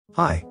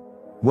Hi.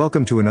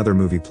 Welcome to another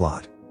movie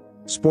plot.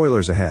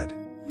 Spoilers ahead.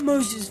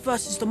 Moses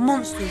versus the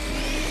monsters.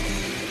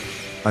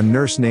 A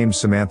nurse named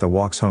Samantha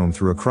walks home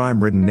through a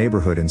crime-ridden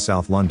neighborhood in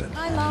South London.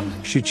 Hi, Mum.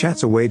 She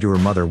chats away to her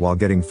mother while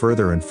getting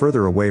further and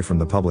further away from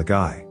the public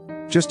eye.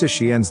 Just as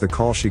she ends the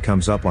call, she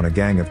comes up on a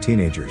gang of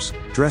teenagers,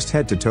 dressed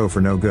head to toe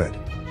for no good.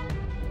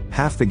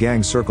 Half the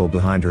gang circle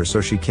behind her so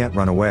she can't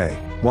run away,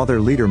 while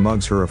their leader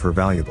mugs her of her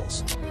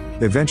valuables.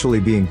 Eventually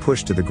being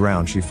pushed to the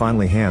ground, she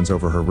finally hands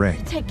over her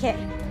ring. Take care.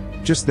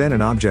 Just then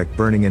an object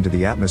burning into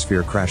the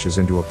atmosphere crashes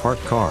into a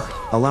parked car,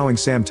 allowing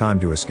Sam time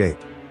to escape.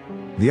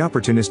 The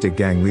opportunistic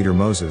gang leader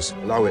Moses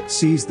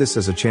sees this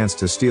as a chance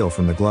to steal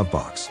from the glove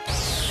box.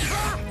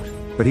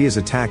 But he is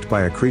attacked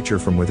by a creature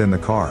from within the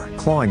car,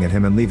 clawing at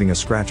him and leaving a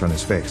scratch on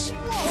his face.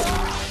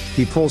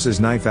 He pulls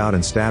his knife out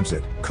and stabs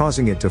it,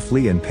 causing it to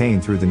flee in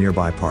pain through the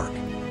nearby park.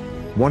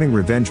 Wanting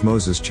revenge,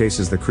 Moses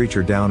chases the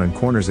creature down and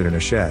corners it in a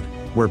shed,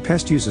 where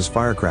Pest uses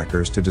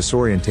firecrackers to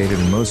disorientate it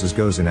and Moses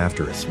goes in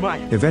after it,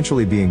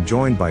 eventually being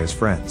joined by his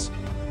friends.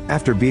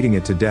 After beating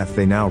it to death,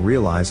 they now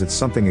realize it's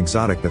something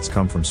exotic that's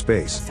come from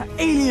space, It's an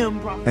alien,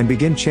 bro. and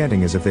begin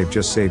chanting as if they've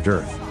just saved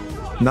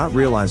Earth, not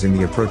realizing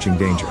the approaching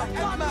danger.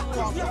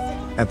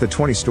 At the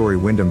 20-story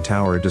Wyndham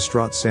Tower, a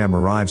distraught Sam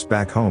arrives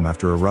back home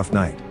after a rough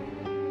night.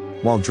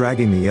 While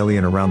dragging the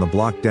alien around the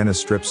block, Dennis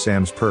strips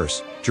Sam's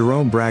purse,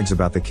 Jerome brags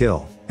about the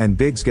kill, and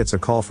Biggs gets a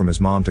call from his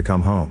mom to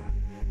come home.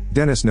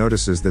 Dennis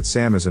notices that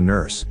Sam is a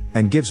nurse,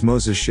 and gives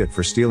Moses shit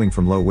for stealing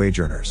from low-wage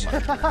earners.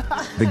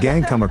 The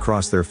gang come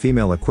across their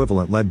female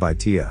equivalent led by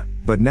Tia,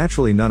 but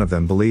naturally none of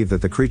them believe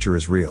that the creature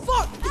is real.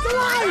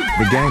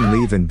 The gang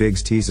leave and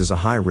Biggs teases a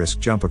high-risk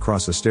jump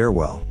across a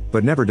stairwell,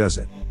 but never does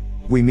it.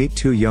 We meet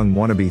two young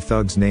wannabe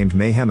thugs named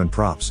Mayhem and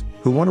Props,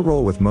 who want to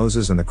roll with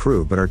Moses and the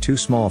crew but are too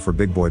small for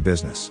big boy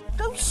business.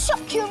 Go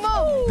suck your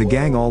mum. The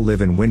gang all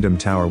live in Wyndham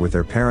Tower with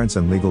their parents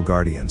and legal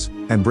guardians,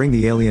 and bring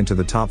the alien to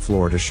the top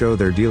floor to show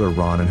their dealer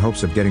Ron in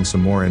hopes of getting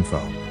some more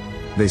info.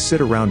 They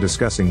sit around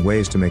discussing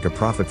ways to make a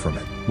profit from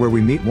it, where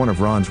we meet one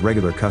of Ron's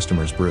regular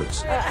customers,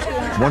 Bruce.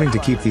 Wanting to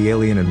keep the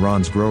alien in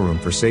Ron's grow room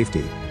for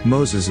safety,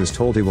 Moses is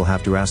told he will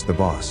have to ask the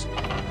boss.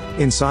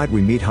 Inside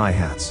we meet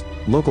Hi-Hats,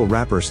 local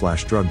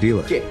rapper/drug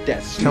dealer,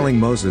 telling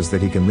Moses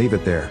that he can leave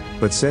it there,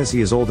 but says he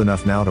is old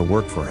enough now to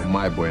work for him.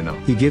 My boy now.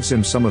 He gives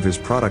him some of his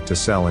product to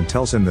sell and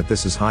tells him that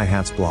this is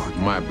Hi-Hat's block.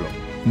 My block.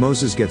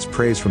 Moses gets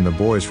praise from the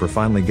boys for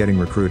finally getting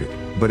recruited,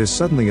 but is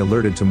suddenly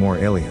alerted to more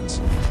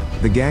aliens.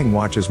 The gang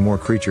watches more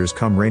creatures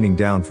come raining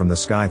down from the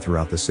sky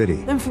throughout the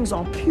city, Them things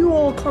are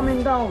pure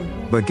coming down.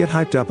 but get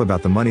hyped up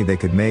about the money they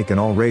could make and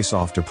all race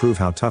off to prove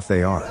how tough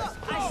they are.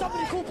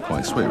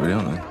 Quite sweet, really,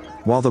 aren't they?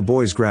 While the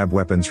boys grab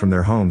weapons from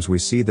their homes, we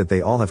see that they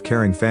all have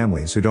caring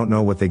families who don't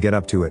know what they get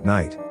up to at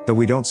night, though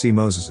we don't see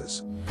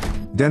Moses's.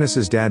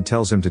 Dennis's dad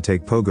tells him to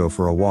take Pogo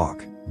for a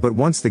walk, but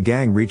once the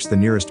gang reach the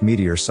nearest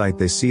meteor site,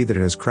 they see that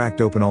it has cracked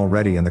open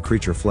already and the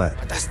creature fled.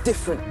 That's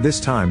different.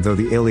 This time though,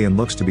 the alien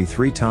looks to be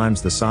 3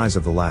 times the size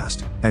of the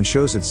last, and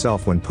shows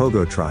itself when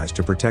Pogo tries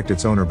to protect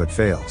its owner but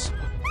fails.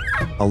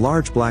 A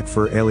large black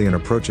fur alien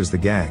approaches the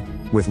gang,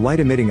 with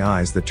light-emitting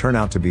eyes that turn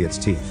out to be its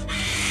teeth.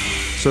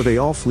 So they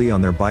all flee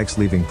on their bikes,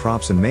 leaving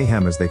Props and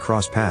Mayhem as they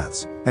cross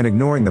paths, and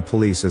ignoring the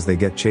police as they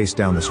get chased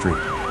down the street.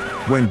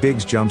 When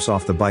Biggs jumps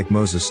off the bike,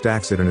 Moses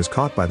stacks it and is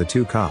caught by the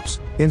 2 cops,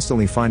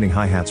 instantly finding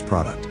Hi-Hat's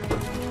product.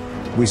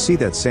 We see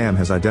that Sam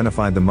has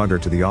identified the mugger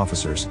to the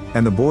officers,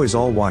 and the boys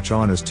all watch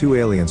on as 2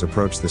 aliens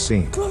approach the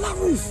scene.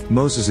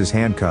 Moses is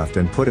handcuffed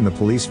and put in the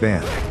police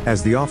van,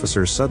 as the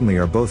officers suddenly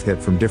are both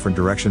hit from different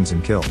directions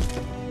and killed.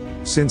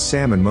 Since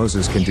Sam and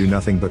Moses can do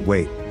nothing but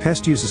wait,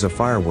 Pest uses a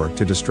firework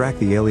to distract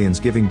the aliens,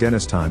 giving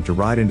Dennis time to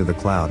ride into the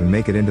cloud and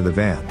make it into the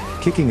van,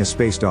 kicking a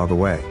space dog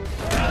away.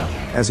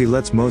 As he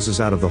lets Moses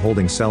out of the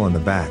holding cell in the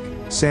back,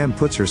 Sam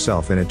puts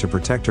herself in it to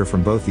protect her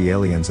from both the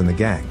aliens and the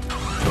gang.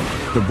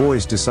 The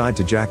boys decide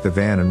to jack the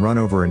van and run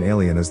over an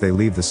alien as they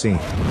leave the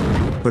scene.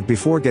 But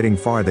before getting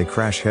far, they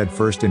crash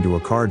headfirst into a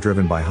car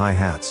driven by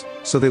Hi-Hats,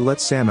 so they let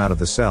Sam out of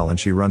the cell and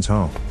she runs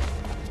home.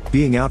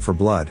 Being out for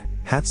blood,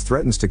 Hats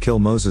threatens to kill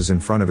Moses in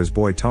front of his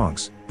boy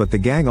Tonks, but the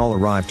gang all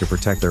arrive to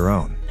protect their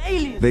own.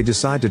 They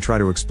decide to try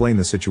to explain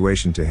the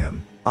situation to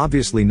him,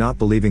 obviously not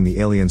believing the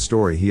alien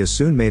story. He is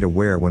soon made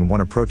aware when one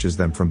approaches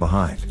them from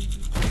behind.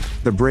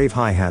 The brave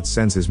Hi-Hat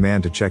sends his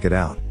man to check it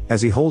out,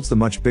 as he holds the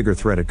much bigger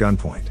threat at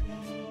gunpoint.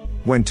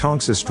 When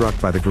Tonks is struck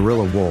by the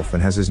gorilla wolf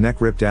and has his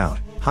neck ripped out,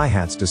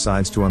 Hi-Hats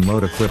decides to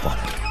unload a clip on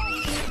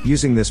it.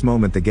 Using this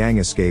moment, the gang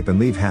escape and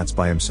leave Hats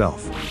by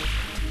himself.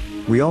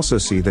 We also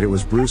see that it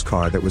was Bruce's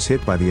car that was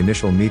hit by the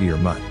initial meteor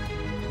mud.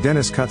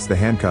 Dennis cuts the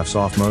handcuffs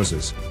off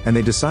Moses, and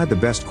they decide the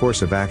best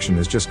course of action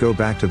is just go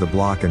back to the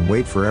block and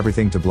wait for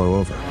everything to blow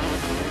over.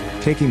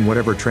 Taking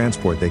whatever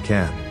transport they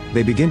can,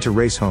 they begin to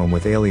race home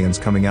with aliens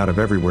coming out of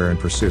everywhere in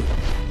pursuit.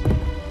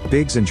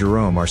 Biggs and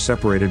Jerome are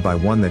separated by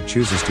one that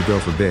chooses to go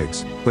for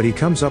Biggs, but he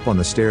comes up on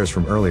the stairs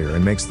from earlier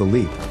and makes the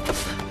leap.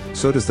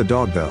 So does the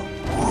dog though.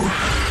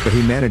 But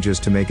he manages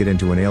to make it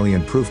into an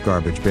alien-proof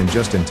garbage bin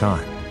just in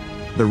time.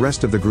 The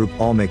rest of the group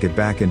all make it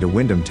back into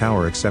Wyndham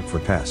Tower except for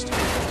Pest.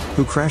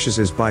 who crashes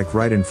his bike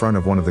right in front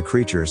of one of the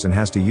creatures and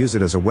has to use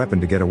it as a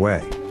weapon to get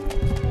away.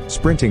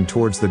 Sprinting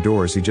towards the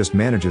doors, he just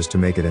manages to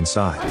make it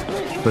inside.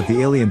 But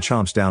the alien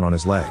chomps down on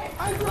his leg.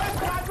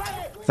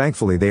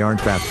 Thankfully they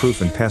aren't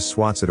bat-proof and Pest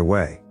swats it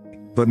away.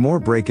 But more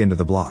break into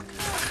the block.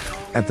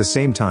 At the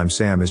same time,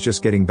 Sam is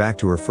just getting back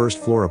to her first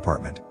floor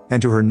apartment, and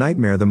to her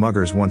nightmare the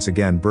muggers once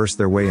again burst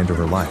their way into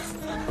her life.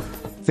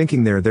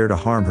 Thinking they're there to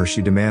harm her,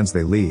 she demands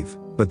they leave,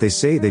 but they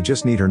say they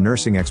just need her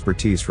nursing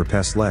expertise for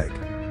Pest's leg.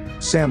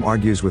 Sam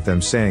argues with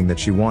them, saying that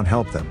she won't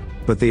help them,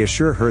 but they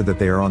assure her that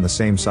they are on the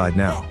same side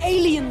now.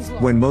 Aliens.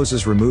 When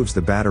Moses removes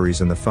the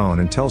batteries in the phone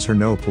and tells her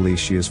no police,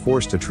 she is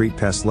forced to treat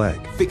Pest's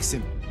leg. Fix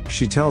him.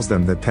 She tells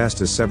them that Pest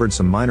has severed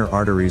some minor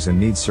arteries and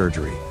needs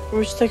surgery,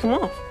 We should take him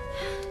off.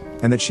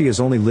 and that she has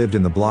only lived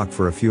in the block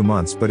for a few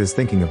months but is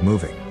thinking of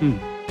moving.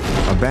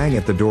 A bang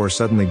at the door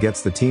suddenly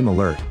gets the team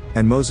alert,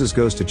 and Moses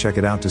goes to check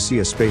it out to see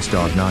a space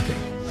dog knocking.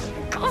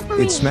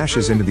 It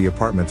smashes into the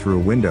apartment through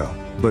a window,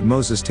 but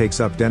Moses takes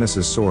up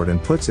Dennis's sword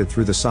and puts it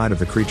through the side of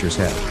the creature's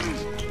head.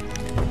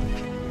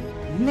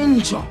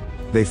 Ninja.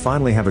 They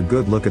finally have a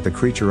good look at the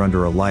creature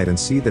under a light and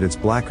see that it's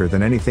blacker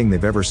than anything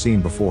they've ever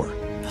seen before.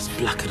 That's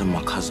blacker than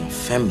my cousin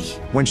Femi.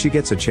 When she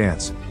gets a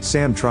chance,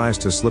 Sam tries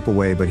to slip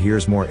away but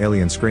hears more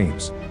alien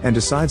screams, and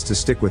decides to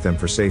stick with them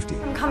for safety.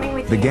 I'm coming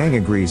with The you. gang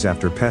agrees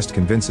after Pest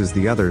convinces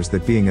the others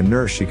that being a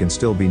nurse she can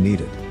still be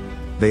needed.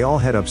 They all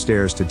head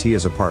upstairs to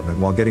Tia's apartment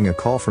while getting a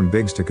call from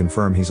Biggs to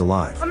confirm he's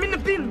alive. I'm in the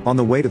bin. On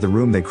the way to the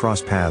room they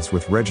cross paths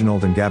with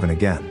Reginald and Gavin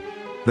again.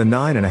 The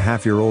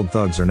 9.5-year-old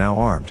thugs are now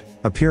armed,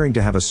 appearing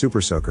to have a super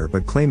soaker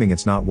but claiming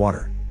it's not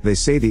water. They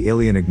say the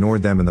alien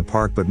ignored them in the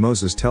park, but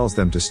Moses tells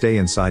them to stay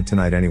inside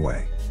tonight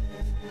anyway.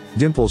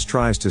 Dimples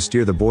tries to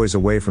steer the boys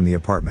away from the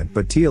apartment,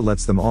 but Tia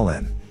lets them all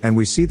in, and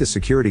we see the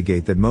security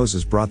gate that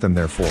Moses brought them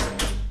there for.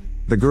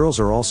 The girls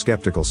are all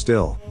skeptical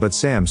still, but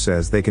Sam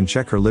says they can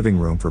check her living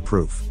room for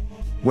proof.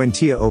 When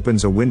Tia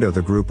opens a window,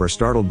 the group are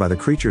startled by the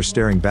creature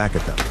staring back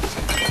at them.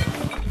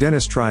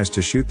 Dennis tries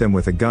to shoot them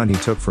with a gun he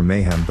took from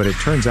Mayhem, but it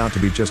turns out to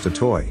be just a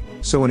toy,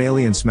 so an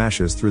alien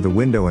smashes through the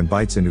window and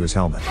bites into his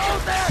helmet.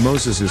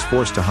 Moses is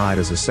forced to hide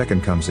as a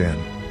second comes in,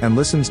 and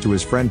listens to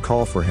his friend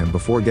call for him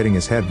before getting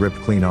his head ripped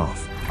clean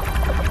off.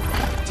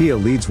 Tia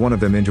leads one of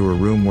them into a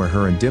room where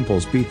her and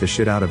Dimples beat the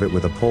shit out of it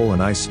with a pole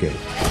and ice skate,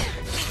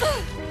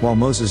 while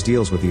Moses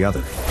deals with the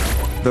other.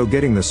 Though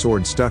getting the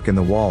sword stuck in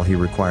the wall, he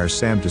requires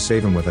Sam to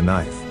save him with a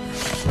knife.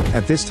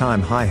 At this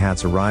time,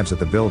 Hi-Hats arrives at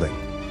the building,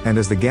 and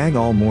as the gang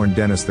all mourn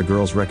Dennis, the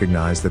girls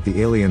recognize that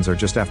the aliens are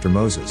just after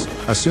Moses,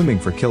 assuming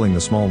for killing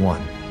the small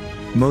one.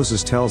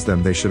 Moses tells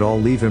them they should all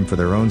leave him for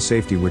their own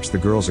safety, which the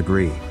girls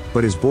agree,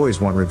 but his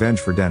boys want revenge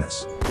for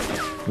Dennis.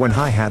 When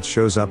Hi-Hats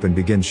shows up and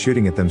begins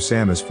shooting at them,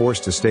 Sam is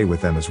forced to stay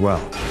with them as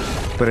well.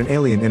 But an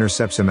alien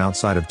intercepts him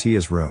outside of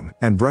Tia's room,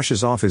 and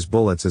brushes off his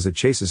bullets as it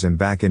chases him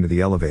back into the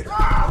elevator.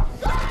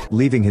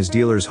 Leaving his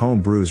dealer's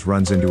home, Bruce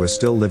runs into a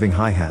still living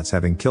Hi-Hats,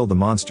 having killed the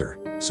monster,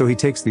 so he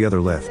takes the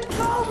other lift.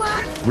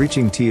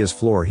 Reaching Tia's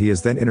floor, he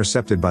is then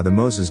intercepted by the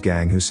Moses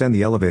gang, who send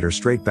the elevator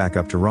straight back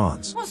up to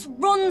Ron's. What's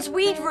Ron's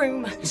weed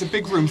room? It's a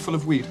big room full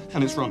of weed,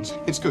 and it's Ron's.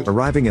 It's good.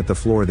 Arriving at the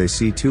floor, they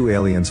see two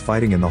aliens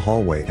fighting in the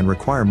hallway and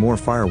require more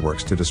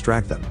fireworks to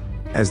distract them.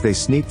 As they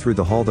sneak through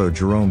the hall, though,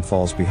 Jerome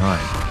falls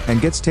behind,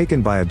 and gets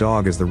taken by a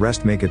dog as the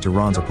rest make it to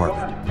Ron's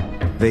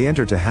apartment. They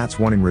enter to Hats,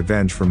 wanting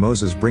revenge for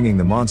Moses bringing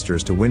the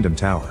monsters to Wyndham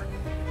Tower.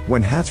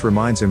 When Hats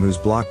reminds him whose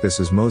block this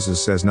is,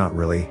 Moses says not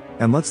really,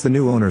 and lets the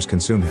new owners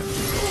consume him.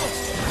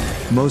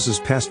 Moses,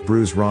 Pest,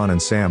 Bruce, Ron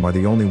and Sam are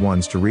the only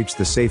ones to reach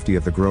the safety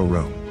of the grow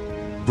room.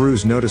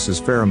 Bruce notices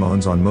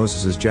pheromones on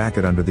Moses's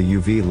jacket under the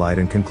UV light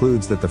and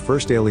concludes that the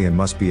first alien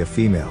must be a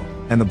female,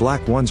 and the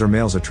black ones are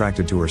males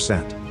attracted to her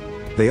scent.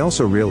 They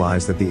also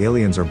realize that the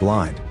aliens are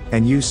blind,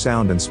 and use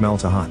sound and smell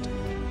to hunt.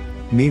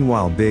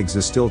 Meanwhile, Biggs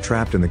is still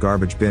trapped in the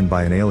garbage bin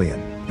by an alien,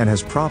 and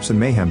has Props and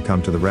Mayhem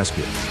come to the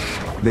rescue.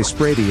 They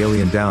spray the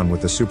alien down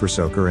with the super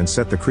soaker and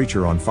set the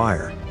creature on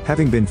fire,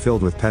 having been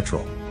filled with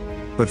petrol,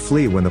 but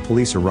flee when the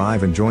police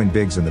arrive and join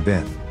Biggs in the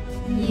bin.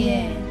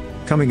 Yeah.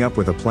 Coming up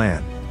with a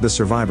plan, the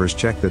survivors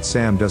check that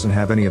Sam doesn't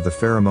have any of the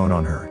pheromone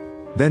on her.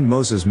 Then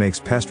Moses makes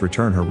Pest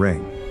return her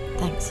ring.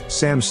 Thanks.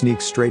 Sam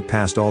sneaks straight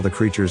past all the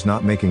creatures,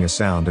 not making a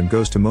sound, and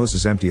goes to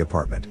Moses' empty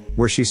apartment,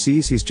 where she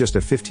sees he's just a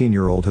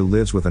 15-year-old who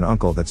lives with an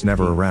uncle that's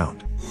never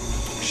around.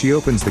 She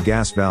opens the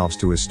gas valves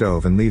to his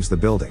stove and leaves the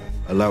building.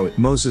 Allow it.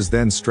 Moses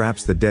then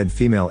straps the dead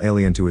female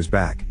alien to his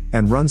back,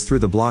 and runs through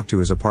the block to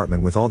his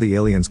apartment with all the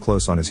aliens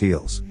close on his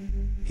heels.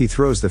 He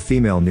throws the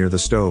female near the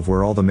stove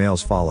where all the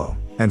males follow,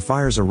 and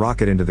fires a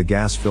rocket into the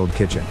gas-filled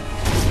kitchen,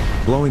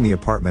 blowing the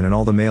apartment and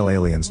all the male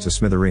aliens to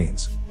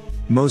smithereens.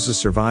 Moses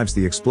survives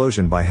the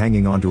explosion by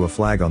hanging onto a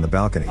flag on the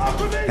balcony,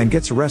 and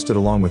gets arrested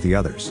along with the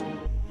others.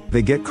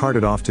 They get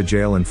carted off to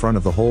jail in front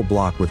of the whole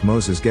block, with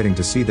Moses getting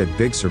to see that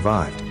Big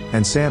survived,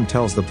 and Sam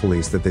tells the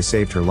police that they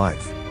saved her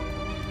life.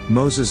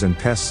 Moses and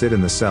Pest sit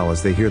in the cell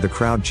as they hear the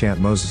crowd chant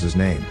Moses'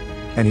 name,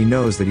 and he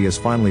knows that he has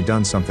finally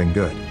done something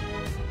good.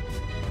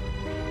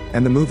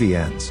 And the movie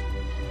ends.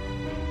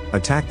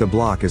 Attack the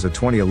Block is a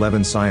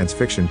 2011 science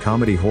fiction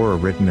comedy horror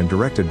written and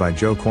directed by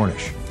Joe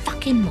Cornish.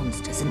 fucking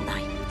monsters, aren't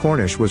they?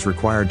 Cornish was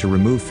required to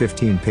remove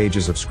 15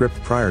 pages of script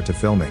prior to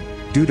filming,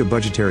 due to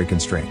budgetary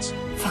constraints.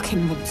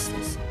 Fucking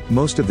monsters.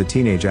 Most of the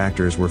teenage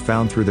actors were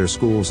found through their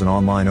schools and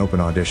online open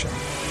audition.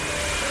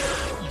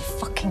 You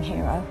fucking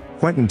hero.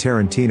 Quentin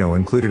Tarantino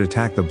included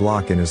Attack the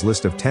Block in his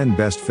list of 10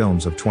 best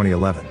films of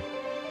 2011.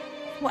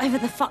 Whatever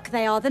the fuck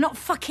they are, they're not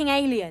fucking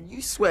aliens.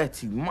 You swear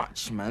too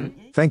much, man.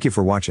 Thank you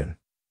for watching.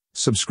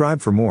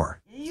 Subscribe for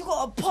more. You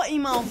got a potty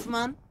mouth,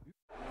 man.